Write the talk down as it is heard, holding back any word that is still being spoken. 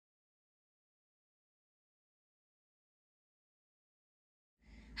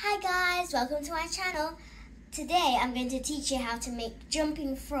Hi guys, welcome to my channel. Today I'm going to teach you how to make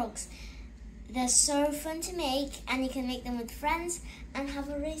jumping frogs. They're so fun to make and you can make them with friends and have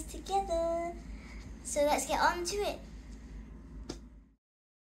a race together. So let's get on to it.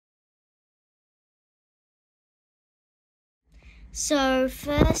 So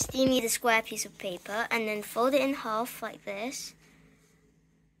first you need a square piece of paper and then fold it in half like this.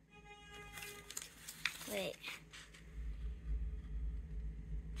 Wait.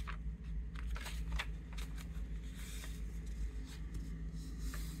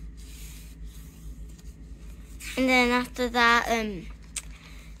 And then after that,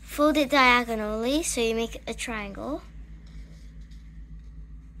 fold it diagonally so you make a triangle.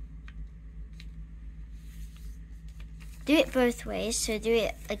 Do it both ways, so do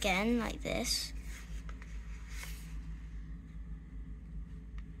it again like this.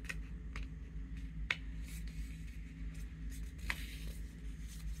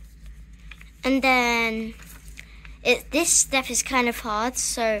 And then this step is kind of hard,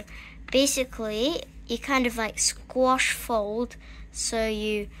 so basically you kind of like squash fold, so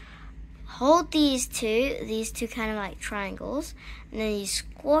you hold these two kind of like triangles, and then you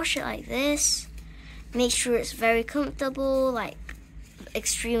squash it like this. Make sure it's very comfortable, like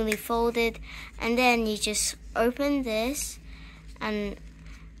extremely folded, and then you just open this and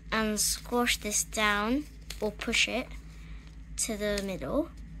squash this down or push it to the middle.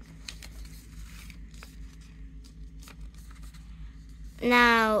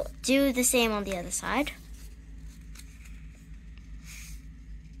 Now do the same on the other side.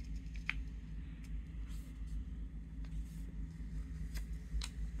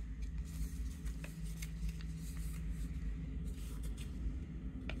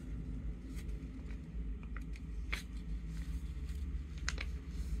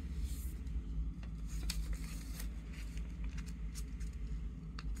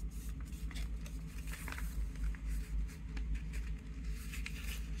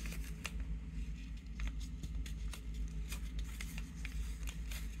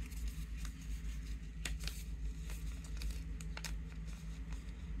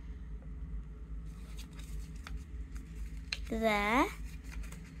 There,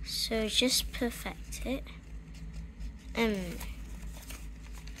 so just perfect it.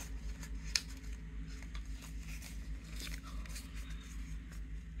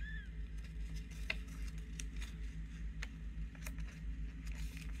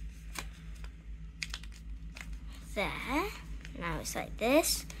 There, now it's like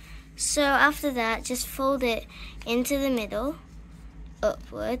this. So after that, just fold it into the middle,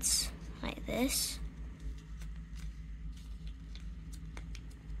 upwards, like this.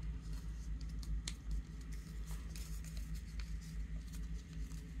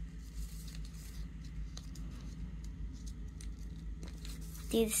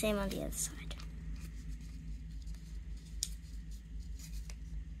 Do the same on the other side.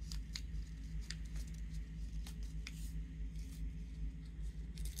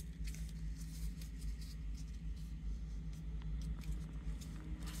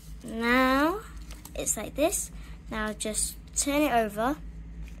 Now it's like this. Now just turn it over.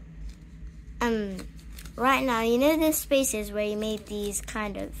 Right now, you know the spaces where you made these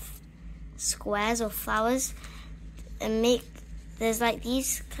kind of squares or flowers, and there's like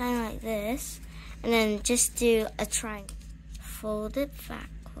these kind of like this, and then just do a triangle. Fold it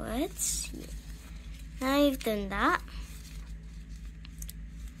backwards. Now you've done that.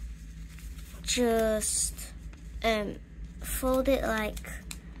 Just fold it like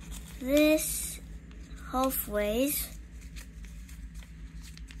this, halfways.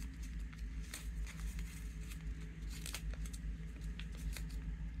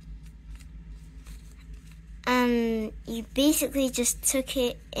 And you basically just took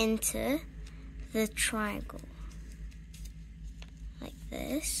it into the triangle, like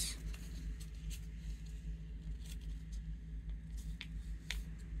this.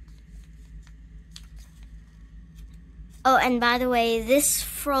 Oh, and by the way, this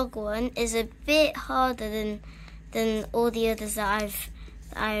frog one is a bit harder than all the others that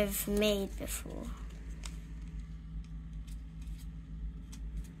I've made before.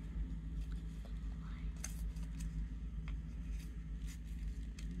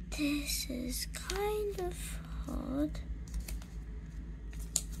 This is kind of hard.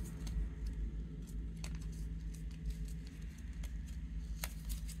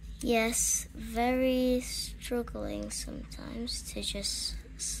 Yes, very struggling sometimes to just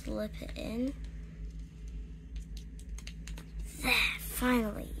slip it in. There,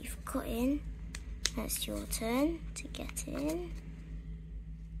 finally, you've got in. Now it's your turn to get in.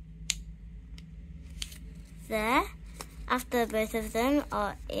 There. after both of them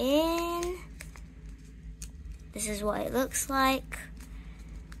are in, this is what it looks like.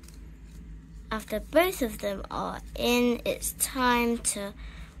 After both of them are in, it's time to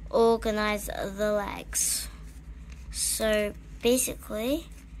organize the legs. So basically,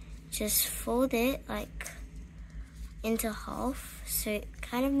 just fold it like into half, so it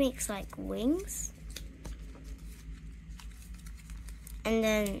kind of makes like wings. And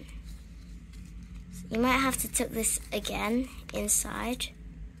then you might have to tuck this again inside.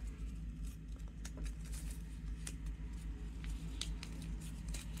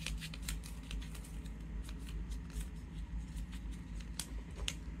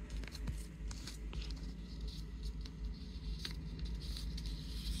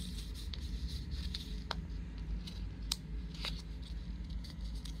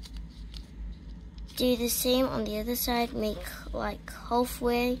 Do the same on the other side, make like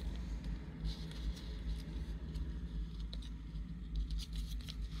halfway.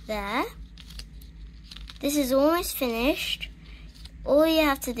 There. This is almost finished. All you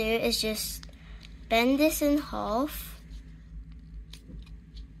have to do is just bend this in half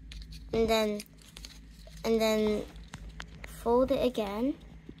and then fold it again.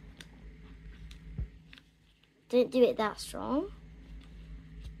 Don't do it that strong.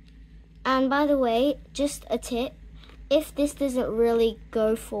 And by the way, just a tip, if this doesn't really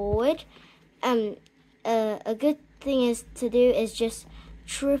go forward, a good thing is to do is just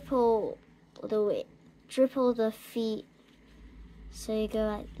triple the feet. So you go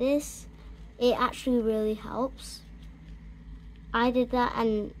like this. It actually really helps. I did that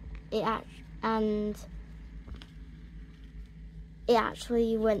and it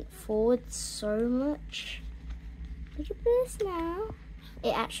actually went forward so much. Look at this now.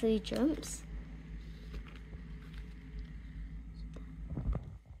 It actually jumps.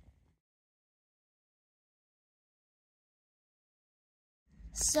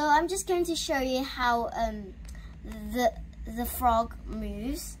 So I'm just going to show you how the frog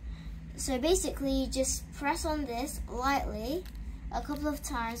moves. So basically you just press on this lightly a couple of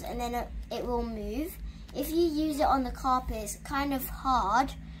times and then it will move. If you use it on the carpet, it's kind of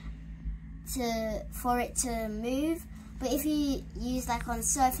hard for it to move. But if you use like on a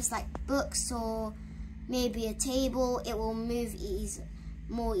surface like books or maybe a table, it will move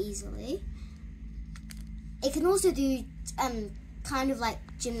more easily. It can also do kind of like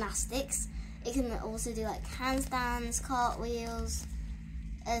gymnastics. It can also do like handstands, cartwheels.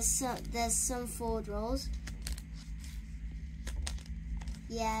 There's some forward rolls.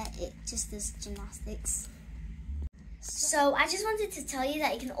 Yeah, it just does gymnastics. So I just wanted to tell you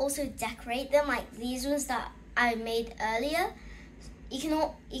that you can also decorate them like these ones that I made earlier. You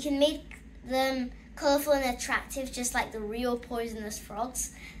can make them colourful and attractive, just like the real poisonous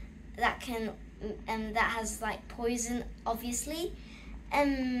frogs that has like poison, obviously.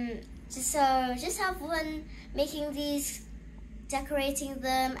 Just have fun making these, decorating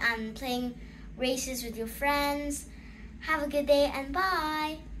them, and playing races with your friends. Have a good day and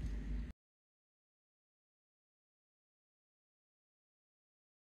bye.